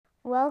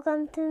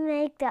Welcome to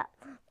Make Up,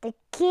 the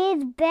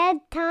kids'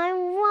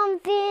 bedtime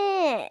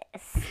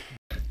rumpus.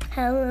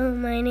 Hello,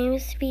 my name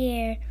is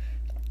Pierre.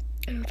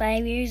 I'm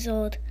 5 years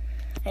old.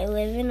 I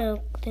live in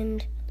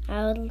Oakland.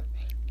 I would like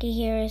to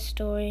hear a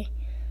story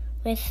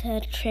with a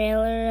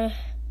trailer,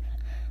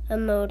 a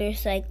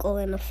motorcycle,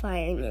 and a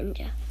fire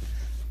ninja.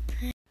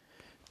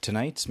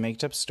 Tonight's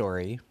Make Up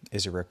story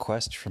is a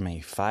request from a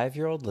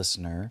 5-year-old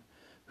listener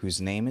whose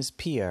name is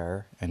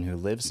Pierre and who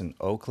lives in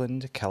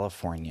Oakland,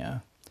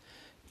 California.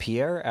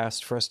 Pierre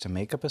asked for us to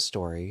make up a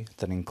story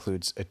that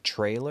includes a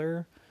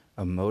trailer,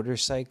 a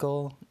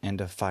motorcycle, and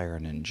a fire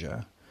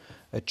ninja.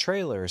 A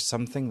trailer is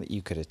something that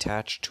you could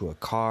attach to a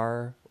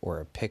car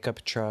or a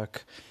pickup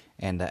truck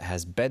and that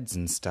has beds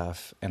and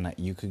stuff and that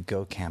you could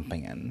go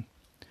camping in.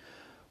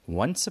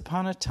 Once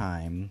upon a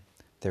time,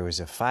 there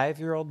was a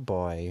 5-year-old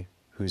boy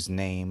whose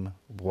name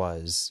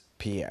was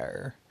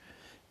Pierre.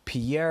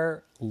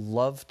 Pierre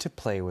loved to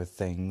play with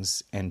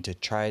things and to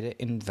try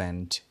to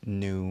invent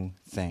new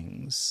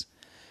things.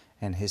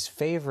 And his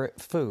favorite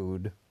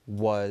food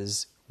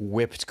was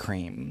whipped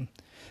cream,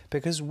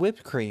 because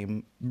whipped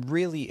cream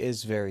really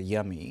is very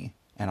yummy,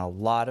 and a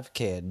lot of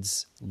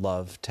kids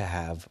love to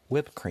have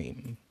whipped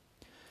cream.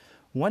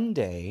 One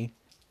day,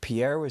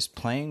 Pierre was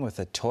playing with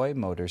a toy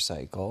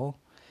motorcycle,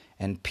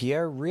 and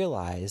Pierre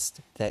realized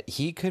that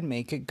he could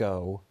make it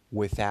go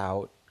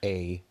without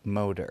a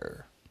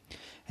motor.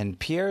 And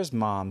Pierre's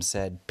mom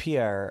said,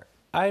 "Pierre,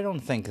 I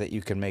don't think that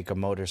you can make a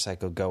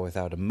motorcycle go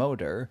without a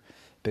motor,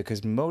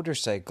 because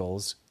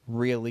motorcycles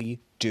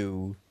really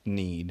do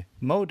need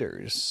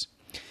motors."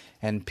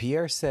 And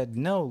Pierre said,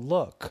 "No,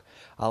 look,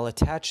 I'll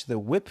attach the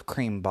whipped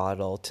cream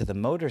bottle to the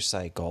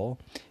motorcycle,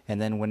 and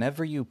then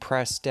whenever you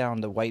press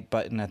down the white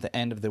button at the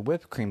end of the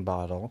whipped cream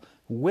bottle,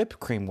 whipped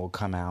cream will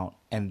come out,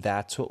 and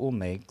that's what will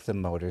make the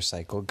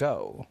motorcycle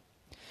go."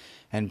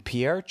 And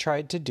Pierre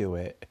tried to do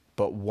it,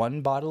 but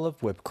one bottle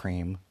of whipped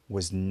cream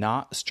was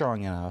not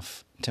strong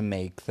enough to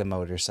make the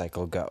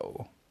motorcycle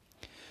go.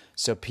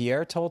 So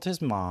Pierre told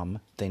his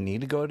mom they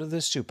need to go to the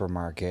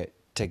supermarket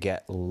to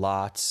get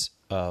lots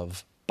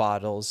of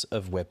bottles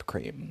of whipped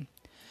cream.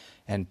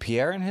 And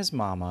Pierre and his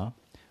mama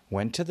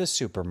went to the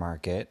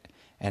supermarket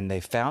and they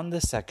found the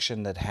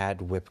section that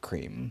had whipped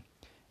cream.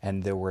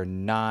 And there were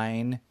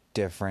 9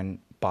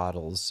 different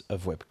bottles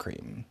of whipped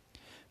cream.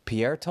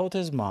 Pierre told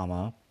his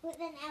mama... But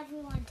then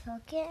everyone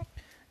took it?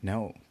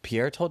 No,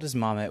 Pierre told his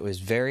mama it was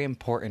very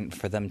important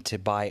for them to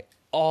buy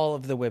all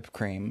of the whipped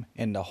cream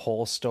in the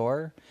whole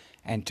store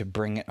and to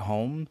bring it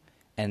home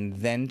and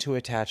then to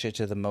attach it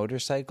to the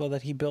motorcycle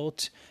that he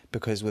built,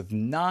 because with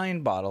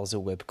 9 bottles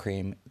of whipped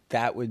cream,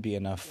 that would be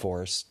enough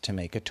force to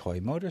make a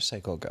toy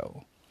motorcycle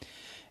go.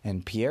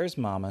 And Pierre's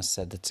mama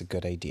said that's a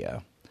good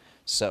idea.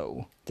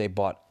 So they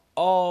bought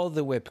all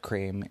the whipped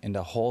cream in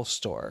the whole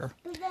store.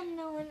 But then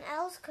no one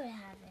else could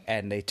have it.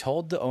 And they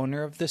told the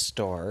owner of the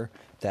store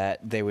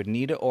that they would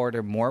need to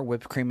order more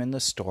whipped cream in the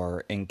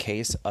store in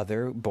case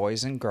other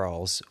boys and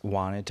girls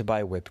wanted to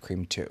buy whipped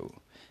cream too.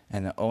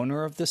 And the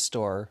owner of the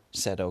store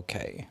said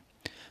okay.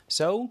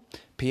 So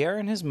Pierre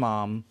and his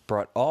mom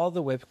brought all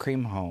the whipped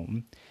cream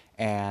home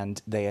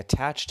and they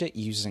attached it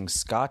using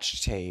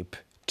Scotch tape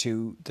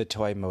to the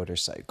toy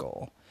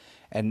motorcycle.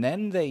 And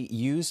then they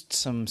used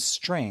some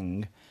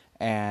string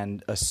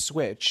and a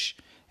switch,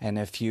 and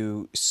if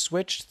you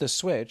switched the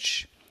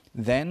switch,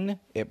 then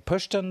it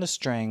pushed on the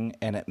string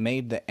and it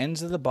made the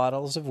ends of the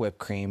bottles of whipped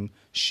cream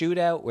shoot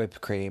out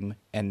whipped cream,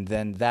 and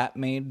then that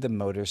made the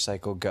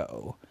motorcycle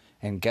go.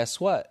 And guess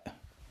what?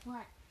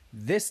 What?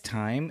 This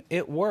time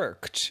it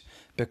worked.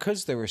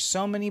 Because there were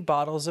so many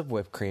bottles of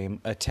whipped cream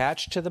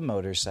attached to the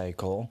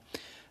motorcycle,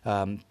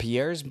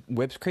 Pierre's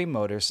whipped cream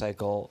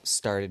motorcycle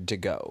started to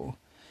go.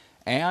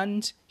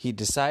 And he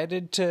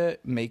decided to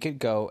make it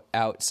go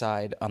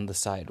outside on the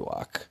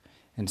sidewalk.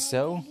 And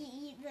so...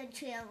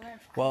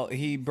 Well,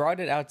 he brought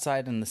it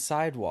outside on the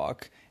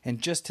sidewalk, and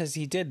just as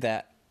he did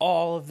that,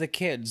 all of the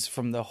kids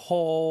from the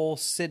whole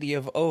city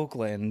of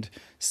Oakland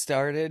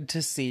started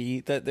to see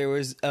that there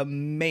was a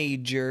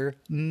major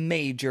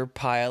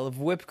pile of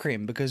whipped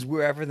cream, because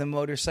wherever the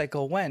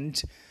motorcycle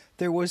went,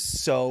 there was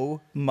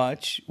so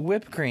much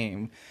whipped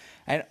cream.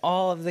 And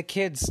all of the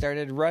kids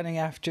started running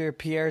after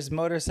Pierre's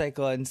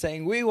motorcycle and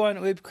saying, "We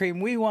want whipped cream,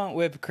 we want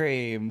whipped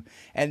cream."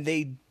 And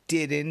they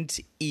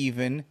didn't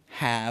even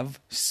have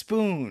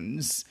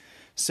spoons.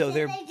 So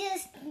they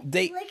just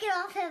lick it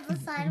off of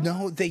the sidewalk?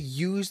 No, they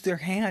used their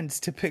hands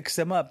to pick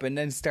some up and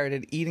then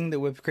started eating the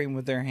whipped cream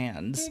with their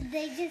hands. Did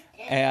they just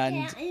and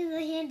in the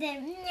hand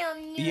and yum,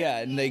 yum, yeah,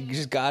 and they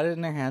just got it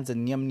in their hands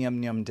and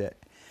yummed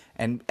it.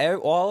 And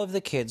all of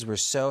the kids were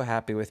so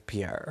happy with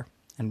Pierre.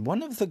 And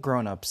one of the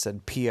grown-ups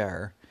said,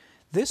 "Pierre,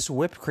 this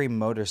whipped cream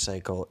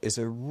motorcycle is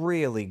a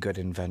really good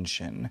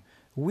invention.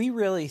 We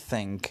really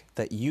think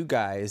that you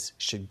guys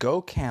should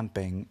go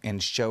camping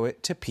and show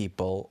it to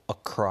people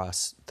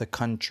across the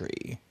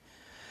country."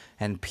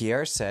 And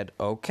Pierre said,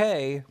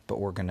 "Okay,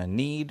 but we're going to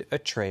need a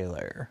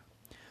trailer."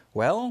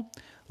 Well,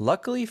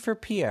 luckily for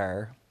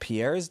Pierre,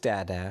 Pierre's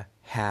dada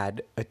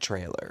had a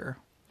trailer.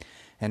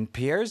 And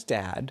Pierre's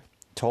dad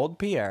told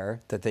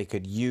Pierre that they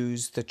could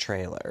use the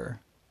trailer.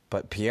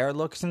 But Pierre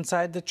looked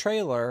inside the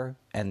trailer,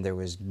 and there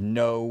was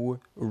no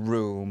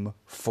room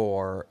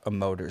for a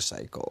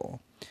motorcycle.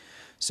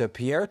 So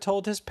Pierre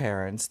told his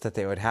parents that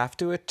they would have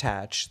to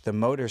attach the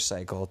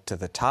motorcycle to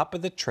the top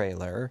of the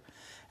trailer,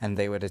 and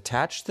they would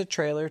attach the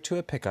trailer to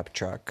a pickup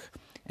truck,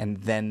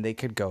 and then they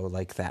could go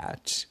like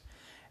that.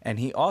 And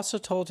he also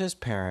told his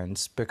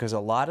parents, because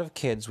a lot of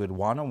kids would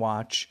want to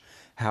watch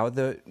how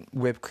the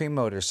whipped cream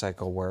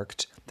motorcycle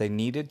worked, they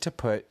needed to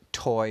put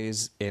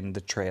toys in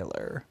the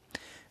trailer.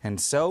 And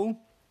so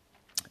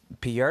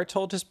Pierre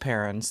told his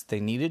parents they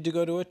needed to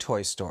go to a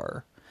toy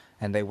store.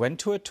 And they went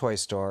to a toy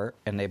store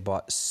and they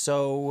bought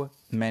so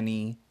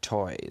many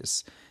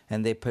toys.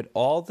 And they put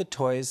all the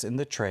toys in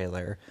the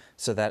trailer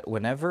so that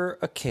whenever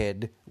a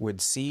kid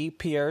would see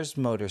Pierre's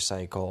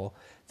motorcycle,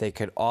 they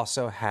could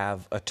also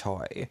have a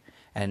toy.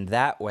 And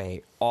that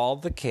way, all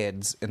the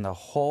kids in the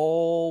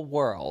whole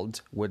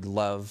world would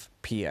love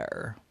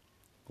Pierre.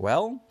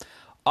 Well,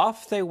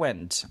 off they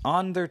went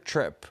on their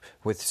trip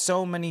with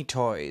so many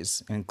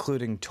toys,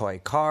 including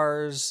toy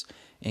cars,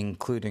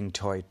 including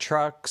toy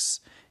trucks,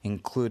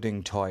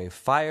 including toy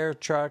fire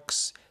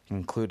trucks,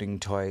 including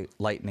toy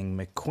Lightning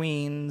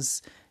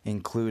McQueens,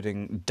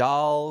 including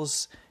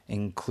dolls,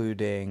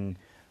 including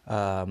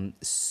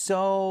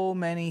so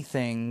many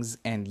things,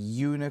 and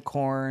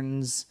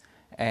unicorns,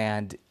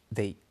 and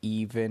they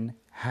even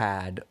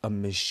had a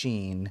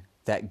machine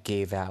that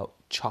gave out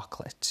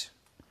chocolate.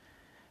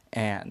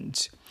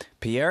 And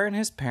Pierre and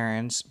his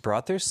parents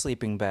brought their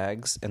sleeping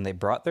bags, and they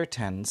brought their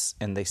tents,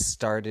 and they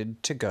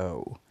started to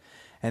go.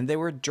 And they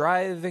were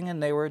driving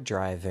and they were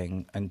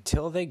driving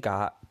until they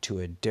got to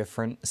a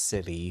different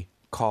city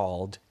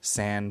called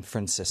San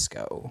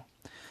Francisco.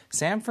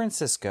 San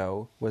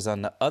Francisco was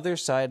on the other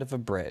side of a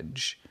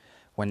bridge.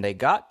 When they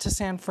got to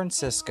San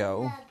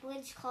Francisco... Was that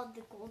bridge called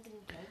the Golden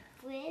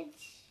Gate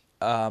Bridge?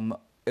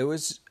 It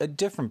was a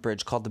different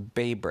bridge called the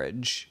Bay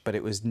Bridge, but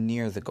it was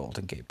near the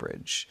Golden Gate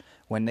Bridge.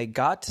 When they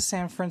got to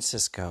San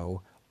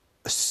Francisco,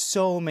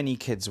 so many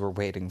kids were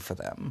waiting for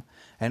them.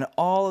 And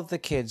all of the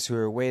kids who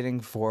were waiting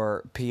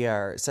for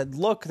Pierre said,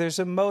 "Look, there's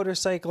a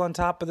motorcycle on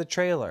top of the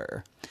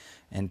trailer."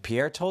 And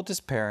Pierre told his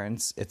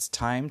parents it's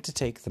time to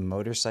take the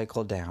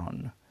motorcycle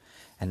down.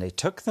 And they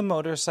took the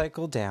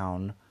motorcycle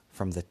down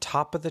from the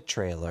top of the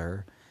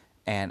trailer,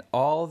 and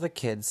all the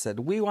kids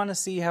said, "We want to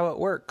see how it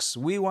works.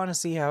 We want to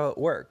see how it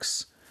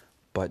works."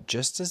 But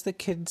just as the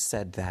kids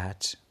said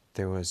that,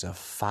 there was a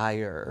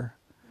fire.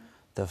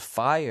 The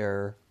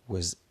fire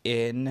was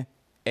in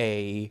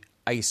a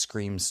ice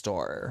cream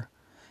store.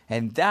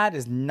 And that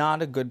is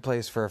not a good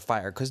place for a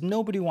fire, because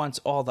nobody wants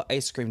all the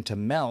ice cream to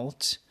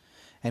melt.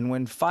 And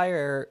when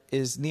fire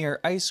is near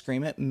ice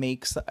cream, it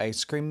makes the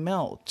ice cream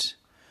melt.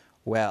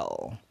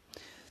 Well,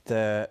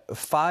 the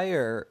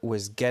fire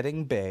was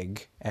getting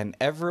big, and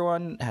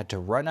everyone had to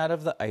run out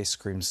of the ice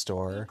cream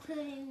store.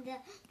 Including the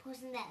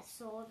person that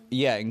sold it.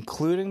 Yeah,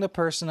 including the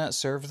person that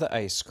served the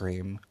ice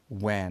cream,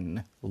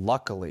 when,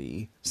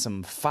 luckily,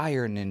 some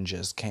fire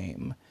ninjas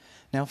came.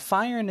 Now,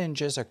 fire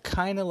ninjas are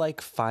kind of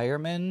like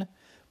firemen,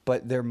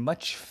 but they're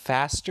much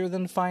faster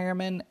than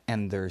firemen,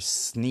 and they're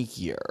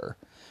sneakier.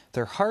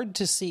 They're hard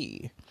to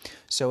see.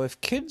 So if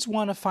kids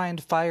want to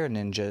find fire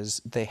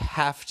ninjas, they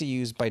have to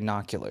use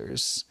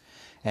binoculars.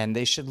 And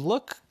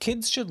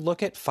kids should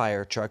look at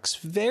fire trucks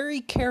very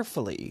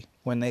carefully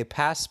when they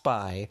pass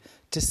by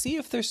to see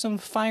if there's some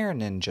fire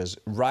ninjas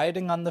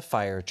riding on the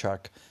fire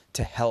truck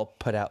to help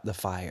put out the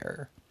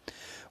fire.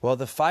 Well,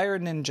 the fire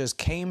ninjas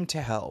came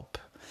to help.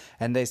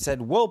 And they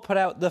said, "We'll put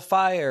out the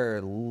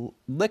fire,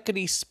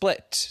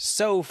 lickety-split,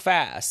 so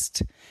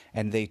fast."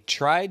 And they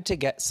tried to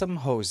get some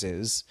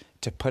hoses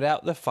to put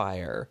out the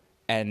fire,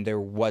 and there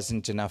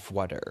wasn't enough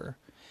water.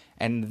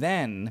 And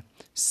then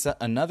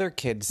another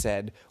kid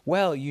said,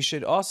 "Well, you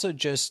should also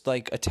just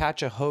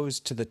attach a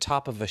hose to the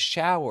top of a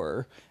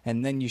shower,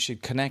 and then you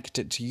should connect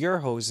it to your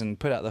hose and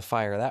put out the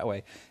fire that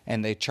way."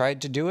 And they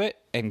tried to do it,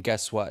 and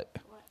guess what?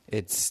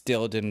 It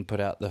still didn't put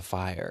out the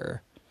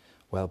fire.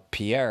 Well,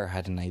 Pierre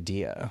had an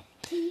idea.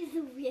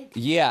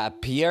 Yeah,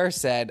 Pierre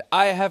said,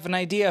 "I have an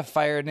idea,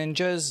 fire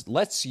ninjas.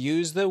 Let's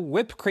use the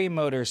whipped cream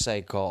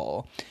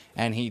motorcycle."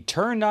 And he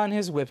turned on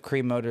his whipped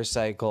cream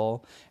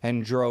motorcycle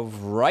and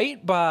drove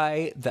right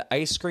by the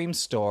ice cream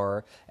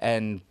store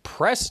and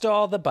pressed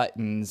all the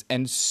buttons,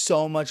 and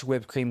so much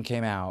whipped cream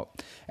came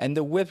out. And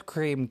the whipped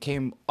cream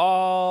came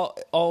all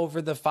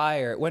over the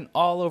fire. It went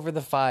all over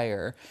the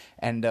fire,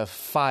 and the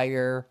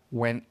fire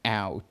went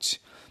out.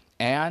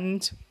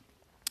 And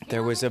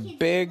there was a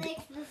big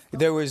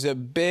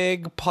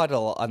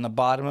puddle on the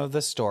bottom of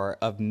the store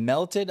of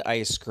melted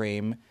ice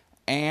cream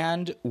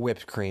and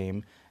whipped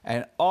cream,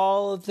 and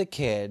all of the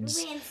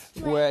kids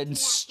went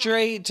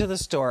straight to the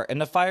store.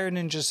 And the fire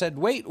ninja said,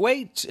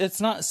 wait,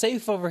 it's not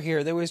safe over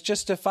here. There was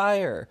just a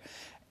fire."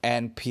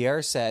 And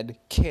Pierre said,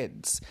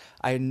 "Kids,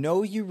 I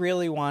know you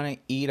really want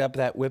to eat up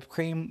that whipped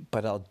cream,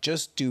 but I'll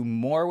just do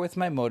more with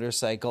my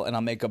motorcycle, and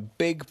I'll make a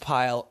big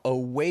pile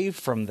away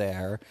from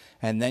there,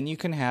 and then you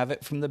can have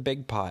it from the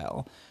big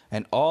pile."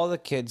 And all the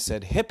kids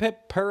said, hip,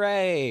 hip,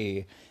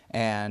 hooray!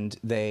 And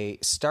they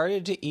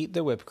started to eat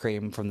the whipped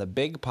cream from the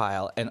big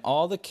pile. And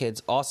all the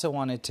kids also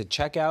wanted to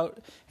check out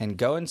and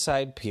go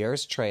inside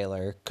Pierre's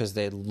trailer because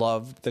they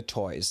loved the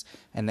toys.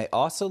 And they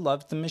also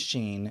loved the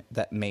machine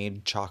that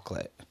made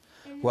chocolate.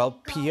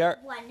 Well, Pierre,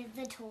 one of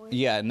the toys.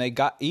 yeah, and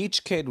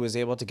each kid was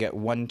able to get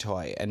one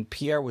toy. And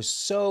Pierre was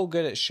so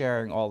good at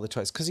sharing all the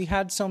toys because he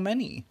had so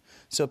many.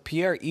 So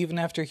Pierre, even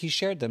after he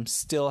shared them,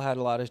 still had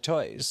a lot of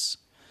toys.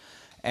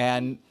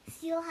 And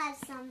Still has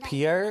some that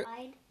Pierre,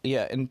 died.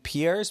 yeah, and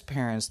Pierre's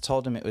parents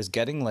told him it was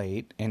getting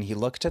late, and he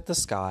looked at the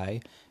sky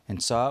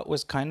and saw it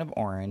was kind of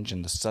orange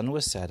and the sun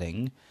was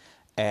setting.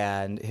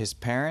 And his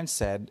parents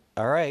said,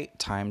 all right,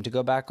 time to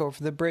go back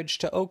over the bridge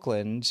to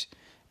Oakland.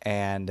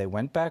 And they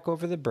went back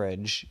over the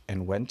bridge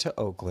and went to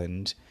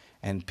Oakland.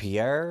 And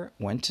Pierre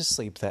went to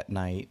sleep that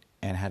night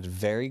and had a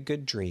very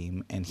good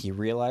dream. And he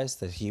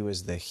realized that he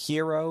was the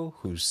hero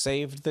who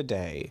saved the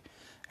day.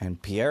 And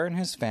Pierre and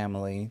his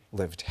family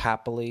lived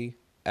happily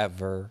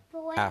ever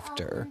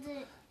after.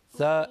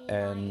 The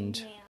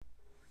end.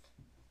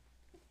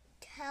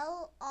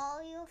 Tell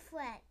all your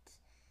friends.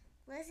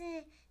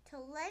 Listen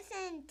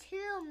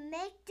to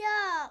Make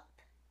Up.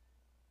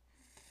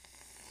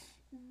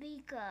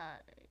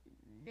 Because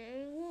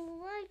they will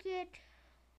like it.